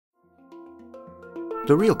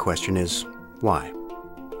The real question is, why?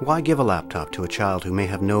 Why give a laptop to a child who may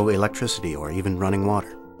have no electricity or even running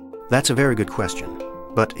water? That's a very good question,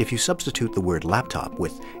 but if you substitute the word laptop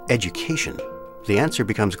with education, the answer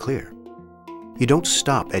becomes clear. You don't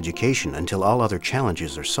stop education until all other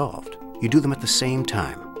challenges are solved. You do them at the same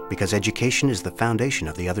time, because education is the foundation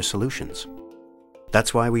of the other solutions.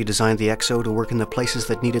 That's why we designed the XO to work in the places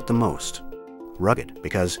that need it the most. Rugged,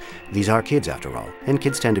 because these are kids after all, and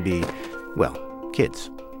kids tend to be, well, kids.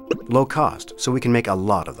 Low cost, so we can make a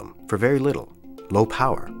lot of them, for very little. Low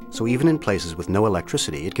power, so even in places with no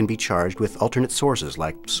electricity, it can be charged with alternate sources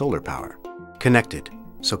like solar power. Connected,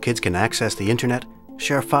 so kids can access the internet,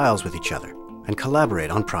 share files with each other, and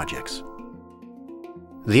collaborate on projects.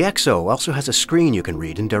 The XO also has a screen you can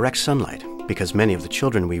read in direct sunlight, because many of the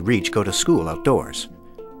children we reach go to school outdoors.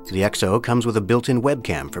 The XO comes with a built-in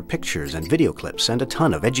webcam for pictures and video clips and a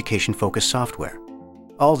ton of education-focused software.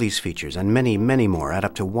 All these features and many, many more add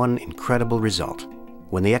up to one incredible result.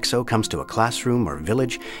 When the XO comes to a classroom or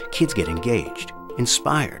village, kids get engaged,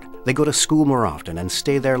 inspired. They go to school more often and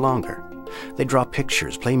stay there longer. They draw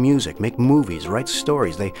pictures, play music, make movies, write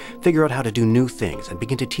stories. They figure out how to do new things and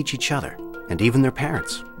begin to teach each other, and even their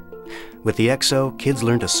parents. With the XO, kids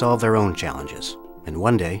learn to solve their own challenges, and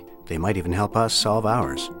one day, they might even help us solve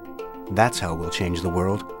ours. That's how we'll change the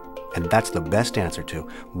world, and that's the best answer to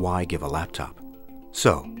why give a laptop.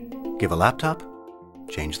 So, give a laptop,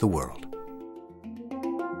 change the world.